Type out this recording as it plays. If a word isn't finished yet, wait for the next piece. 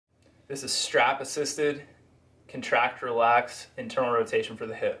This is strap assisted, contract, relax, internal rotation for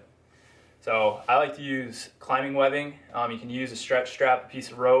the hip. So I like to use climbing webbing. You can use a stretch strap, a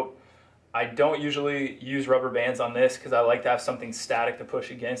piece of rope. I don't usually use rubber bands on this because I like to have something static to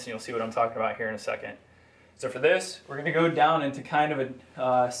push against, and you'll see what I'm talking about here in a second. So for this, we're going to go down into kind of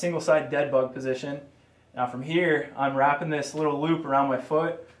a single side dead bug position. Now from here, I'm wrapping this little loop around my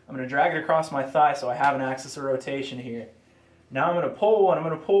foot. I'm going to drag it across my thigh so I have an axis of rotation here. Now I'm going to pull, and I'm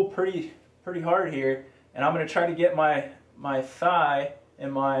going to pull pretty hard here, and I'm going to try to get my thigh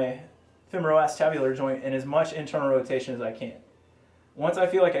and my femoroacetabular joint in as much internal rotation as I can. Once I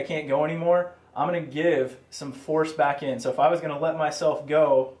feel like I can't go anymore, I'm going to give some force back in. So if I was going to let myself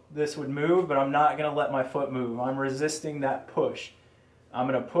go, this would move, but I'm not going to let my foot move. I'm resisting that push. I'm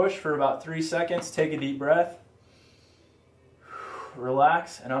going to push for about 3 seconds, take a deep breath,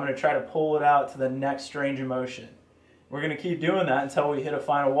 relax, and I'm going to try to pull it out to the next range of motion. We're going to keep doing that until we hit a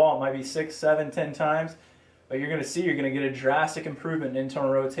final wall. It might be 6, 7, 10 times, but you're going to see you're going to get a drastic improvement in internal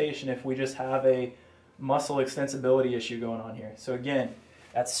rotation if we just have a muscle extensibility issue going on here. So again,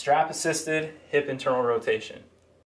 that's strap assisted hip internal rotation.